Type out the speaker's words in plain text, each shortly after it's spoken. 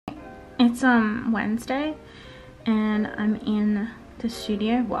It's Wednesday and I'm in the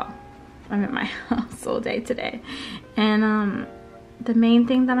studio. Well, I'm at my house all day today, and the main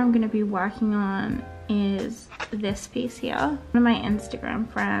thing that I'm going to be working on is this piece here. One of my Instagram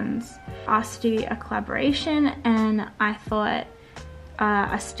friends asked to do a collaboration, and I thought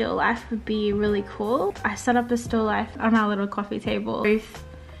a still life would be really cool. I set up a still life on our little coffee table, both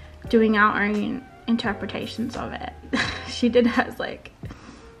doing our own interpretations of it. She did hers like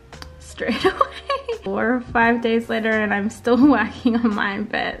straight away 4 or 5 days later, and I'm still working on mine.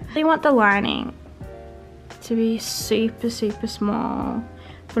 But I want the lining to be super small,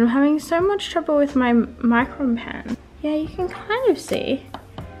 but I'm having so much trouble with my micron pen. Yeah, you can kind of see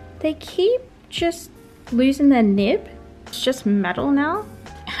they keep just losing their nib. It's just metal now.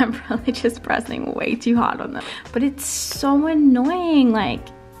 I'm probably just pressing way too hard on them, but it's so annoying. Like,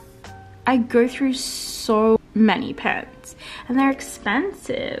 I go through so many pens and they're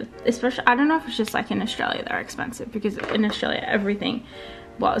expensive, especially, I don't know if it's just like in Australia they're expensive, because in Australia everything,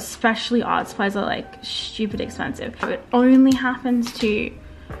 well, especially art supplies, are like stupid expensive. It only happens to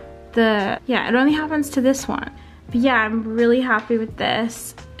it only happens to this one. But yeah, I'm really happy with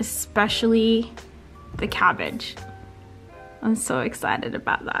this, especially the cabbage. I'm so excited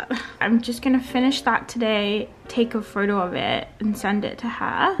about that. I'm just gonna finish that today, take a photo of it and send it to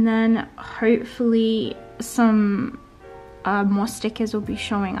her, and then hopefully some more stickers will be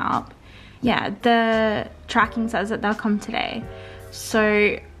showing up. Yeah, the tracking says that they'll come today,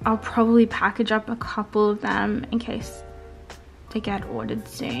 so I'll probably package up a couple of them in case they get ordered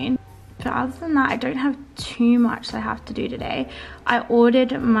soon. But other than that, I don't have too much that I have to do today. I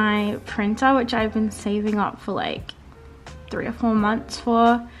ordered my printer, which I've been saving up for like 3 or 4 months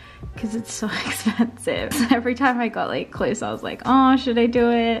for, because it's so expensive. So every time I got like close, I was like, oh, should I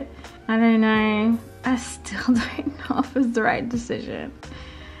do it? I don't know. I still don't know if it's the right decision.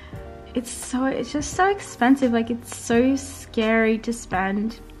 It's just so expensive. Like, it's so scary to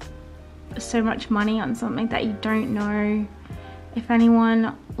spend so much money on something that you don't know if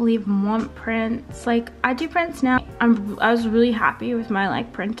anyone will even want prints. Like, I do prints now. I was really happy with my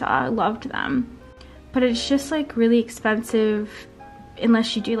like printer. I loved them. But it's just like really expensive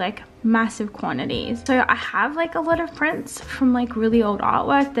unless you do like massive quantities. So I have like a lot of prints from like really old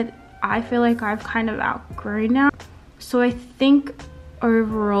artwork that I feel like I've kind of outgrown now. So I think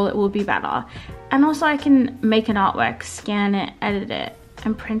overall it will be better. And also I can make an artwork, scan it, edit it,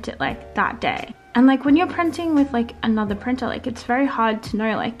 and print it like that day. And like when you're printing with like another printer, like it's very hard to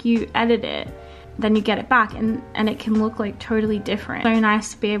know, like you edit it, then you get it back and it can look like totally different. So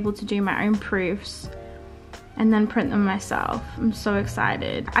nice to be able to do my own proofs and then print them myself. I'm so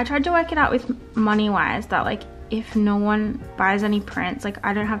excited. I tried to work it out with money wise, that like if no one buys any prints, like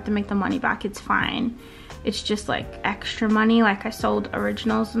I don't have to make the money back, it's fine. It's just like extra money, like I sold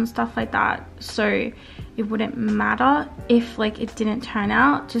originals and stuff like that, so it wouldn't matter if like it didn't turn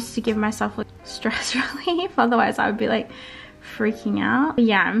out, just to give myself like stress relief. Otherwise I would be like freaking out. But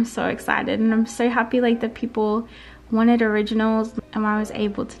yeah, I'm so excited, and I'm so happy like that people wanted originals and I was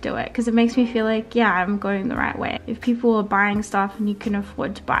able to do it, because it makes me feel like, yeah, I'm going the right way. If people are buying stuff and you can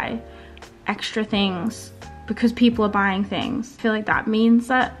afford to buy extra things because people are buying things, I feel like that means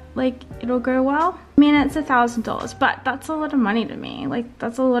that like it'll go well. I mean, it's $1,000, but that's a lot of money to me. Like,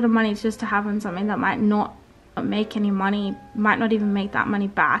 that's a lot of money just to have on something that might not make any money, might not even make that money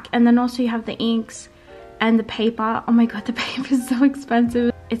back. And then also you have the inks and the paper. Oh my god, the paper is so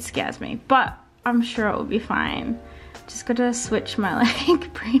expensive. It scares me, but I'm sure it will be fine. Just gotta switch my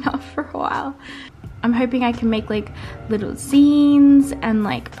like printer for a while. I'm hoping I can make like little zines and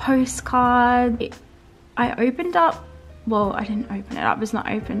like postcards. I opened up, well, I didn't open it up, it's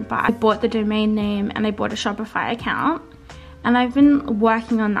not open, but I bought the domain name and I bought a Shopify account, and I've been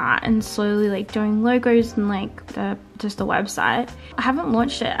working on that and slowly like doing logos and like just the website. I haven't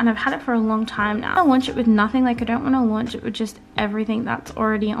launched it, and I've had it for a long time now. I launch it with nothing. Like, I don't want to launch it with just everything that's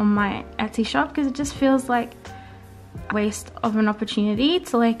already on my Etsy shop, because it just feels like a waste of an opportunity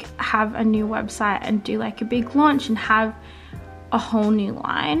to like have a new website and do like a big launch and have a whole new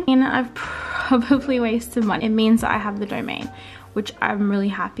line. And I've probably wasted money. It means that I have the domain, which I'm really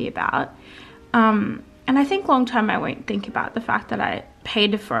happy about. And I think long term I won't think about the fact that I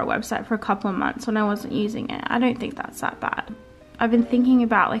paid for a website for a couple of months when I wasn't using it. I don't think that's that bad. I've been thinking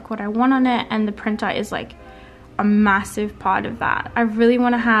about like what I want on it, and the printer is like a massive part of that. I really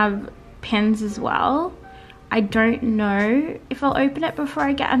want to have pins as well. I don't know if I'll open it before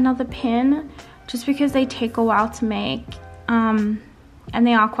I get another pin, just because they take a while to make, and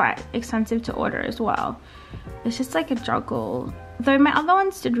they are quite expensive to order as well. It's just like a juggle Though my other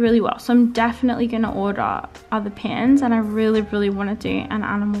ones did really well, so I'm definitely gonna order other pins, and I really want to do an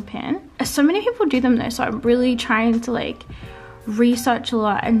animal pin. So many people do them though, so I'm really trying to like research a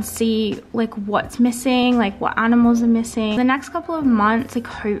lot and see like what's missing, like what animals are missing. The next couple of months, like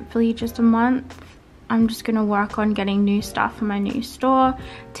hopefully just a month, I'm just gonna work on getting new stuff for my new store,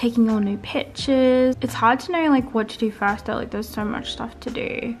 taking all new pictures. It's hard to know like what to do first though, like there's so much stuff to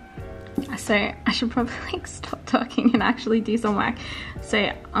do. So I should probably like stop talking and actually do some work.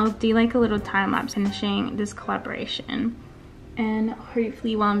 So I'll do like a little time lapse finishing this collaboration, and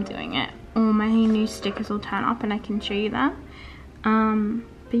hopefully while I'm doing it, all my new stickers will turn up and I can show you that.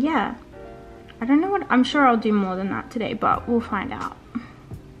 But yeah, I don't know what, I'm sure I'll do more than that today, but we'll find out.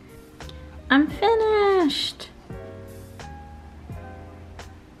 I'm finished.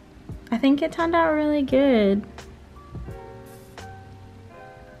 I think it turned out really good.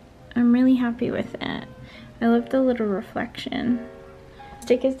 I'm really happy with it. I love the little reflection.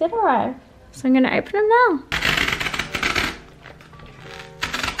 Stickers did arrive, so I'm gonna open them now.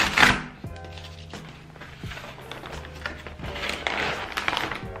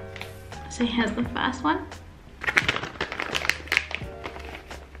 So here's the first one.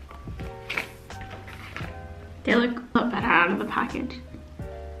 They look a lot better out of the package.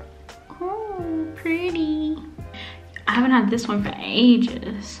 Oh, pretty. I haven't had this one for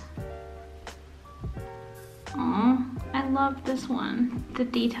ages. Oh, I love this one. The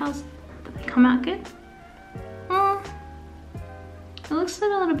details, they come out good. Oh, it looks like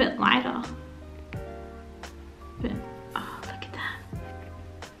a little bit lighter. But, oh, look at that.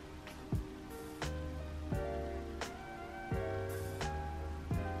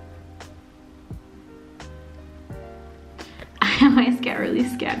 I always get really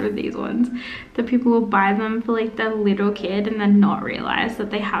scared with these ones. That people will buy them for like their little kid and then not realize that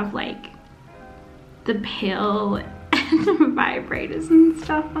they have like the pill and the vibrators and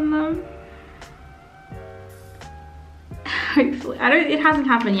stuff on them. Hopefully, it hasn't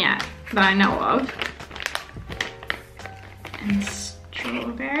happened yet that I know of. And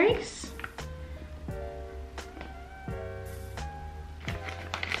strawberries.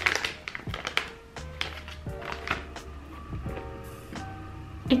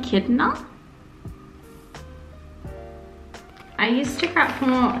 Echidna. I use sticker wrap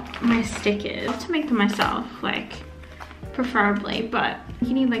for my stickers to make them myself, like preferably, but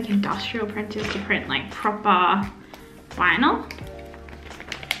you need like industrial printers to print like proper vinyl.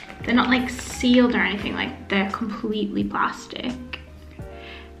 They're not like sealed or anything, like they're completely plastic.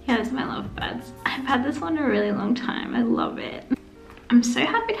 Yeah, those are my lovebirds. I've had this one a really long time. I love it. I'm so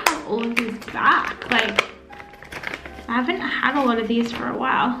happy to have all of these back. Like, I haven't had a lot of these for a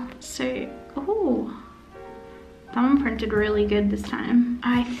while. So, oh. That one printed really good this time.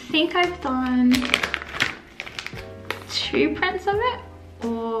 I think I've done 2 prints of it,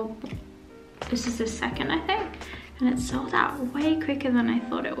 or this is the second, I think. And it sold out way quicker than I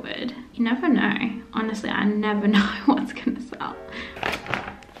thought it would. You never know. Honestly, I never know what's gonna sell.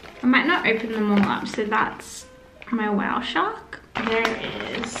 I might not open them all up. So that's my wow shark. There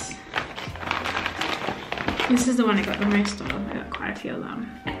it is. This is the one I got the most of. I got quite a few of them.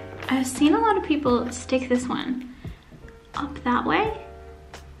 I've seen a lot of people stick this one up that way,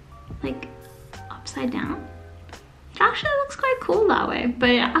 like upside down. It actually looks quite cool that way, but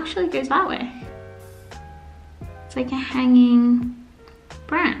it actually goes that way. It's like a hanging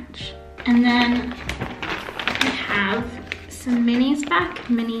branch. And then we have some minis back,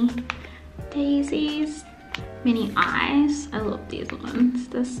 mini daisies, mini eyes. I love these ones,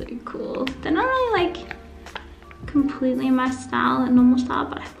 they're so cool. They're not really like completely my style, like normal style,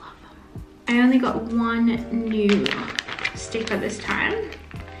 but I love them. I only got one new sticker this time,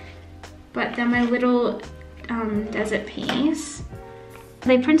 but they're my little desert peas.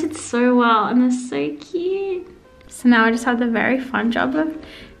 They printed so well and they're so cute. So now I just have the very fun job of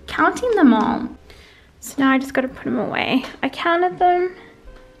counting them all. So now I just got to put them away. I counted them,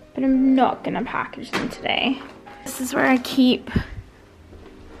 but I'm not gonna package them today. This is where I keep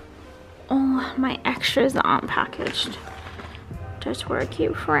all my extras that aren't packaged. That's where I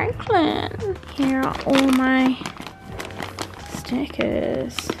keep Franklin. Here are all my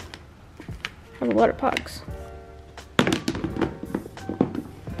stickers. I have a lot of pugs.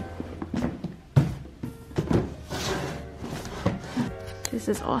 This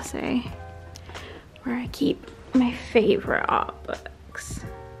is also where I keep my favorite art books.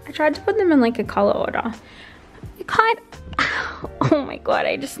 I tried to put them in like a color order. Oh my god,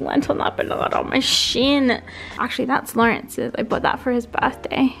 I just leant on that banana on my shin. Actually, that's Laurence's. I bought that for his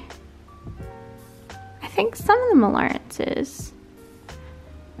birthday. I think some of them are Laurence's.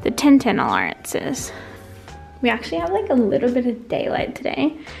 The Tintin are Laurence's. We actually have like a little bit of daylight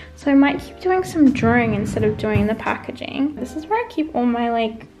today, so I might keep doing some drawing instead of doing the packaging. This is where I keep all my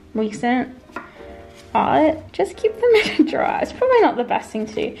like recent art. Just keep them in a drawer. It's probably not the best thing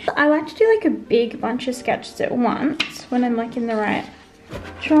to do. I like to do like a big bunch of sketches at once when I'm like in the right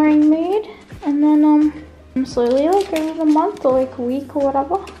drawing mood, and then slowly like over the month or like a week or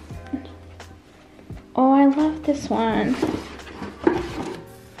whatever. Oh, I love this one.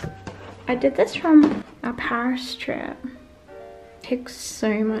 I did this from our Paris trip. It takes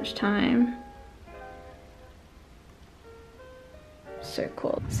so much time. So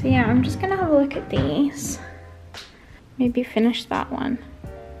cool. So yeah, I'm just gonna have a look at these. Maybe finish that one.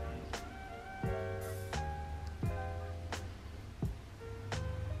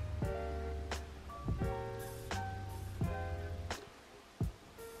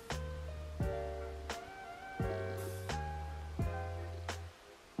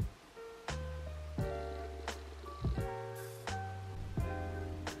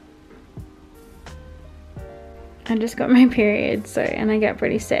 I just got my period, and I get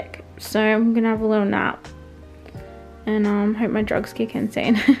pretty sick. So I'm gonna have a little nap and hope my drugs kick in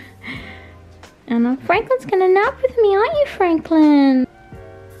soon. And Franklin's gonna nap with me, aren't you, Franklin?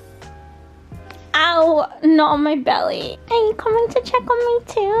 Ow, not on my belly. Are you coming to check on me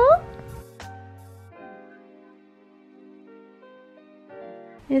too?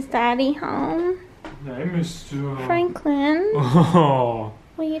 Is Daddy home? Hey, Mr. Franklin. Oh.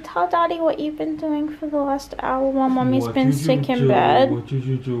 Will you tell Daddy what you've been doing for the last hour while Mommy's been sick in bed? What did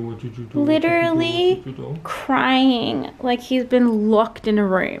you do? What did you do? Literally crying like he's been locked in a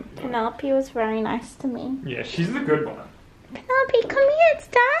room. Penelope was very nice to me. Yeah, she's the good one. Penelope, come here, it's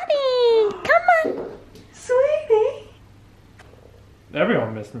Daddy. Come on, sweetie.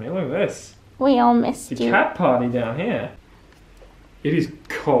 Everyone missed me. Look at this. We all missed It's a you. cat party down here. It is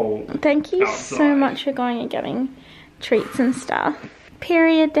cold. Thank you outside. so much for going and getting treats and stuff.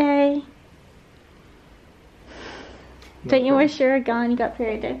 Period day. Don't you wish you were gone and you got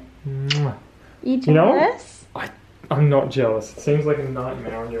period day? Mwah. You You know? jealous? I'm not jealous. It seems like a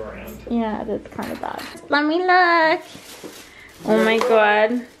nightmare when you're around. Yeah, that's kind of bad. Let me look. Oh my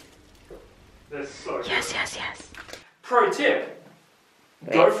god. They're so good. Yes, yes, yes. Pro tip.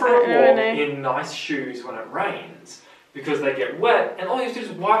 Wait, Go for I a don't walk know. in nice shoes when it rains because they get wet and all you have to do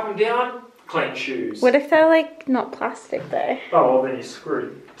is wipe them down, clean shoes. What if they're like not plastic though? Oh, well then you're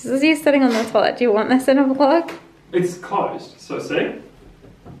screwed. This is you sitting on the toilet. Do you want this in a vlog? It's closed, so see?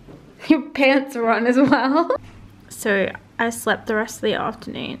 Your pants are on as well. So I slept the rest of the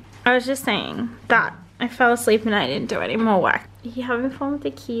afternoon. I was just saying that I fell asleep and I didn't do any more work. Are you having fun with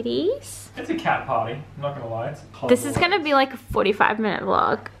the kitties? It's a cat party, I'm not gonna lie. It's This is gonna be like a 45-minute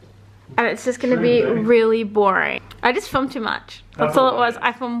vlog. And it's just gonna True, be baby. really boring. I just filmed too much. That's all it was.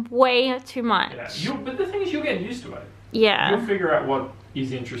 I filmed way too much. Yeah, but the thing is you'll get used to it. Yeah. You'll figure out what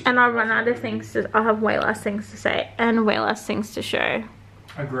is interesting. And I'll run out of things to, I'll have way less things to say and way less things to show.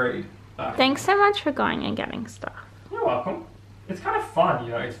 Agreed. Thanks so much for going and getting stuff. You're welcome. It's kind of fun,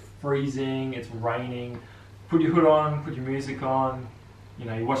 you know, it's freezing, it's raining. Put your hood on, put your music on. You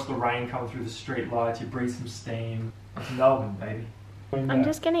know, you watch the rain come through the street lights, you breathe some steam. It's Melbourne, baby. I'm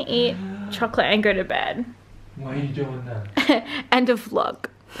just gonna eat chocolate and go to bed. Why are you doing that? End of vlog.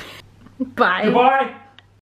 Bye. Goodbye!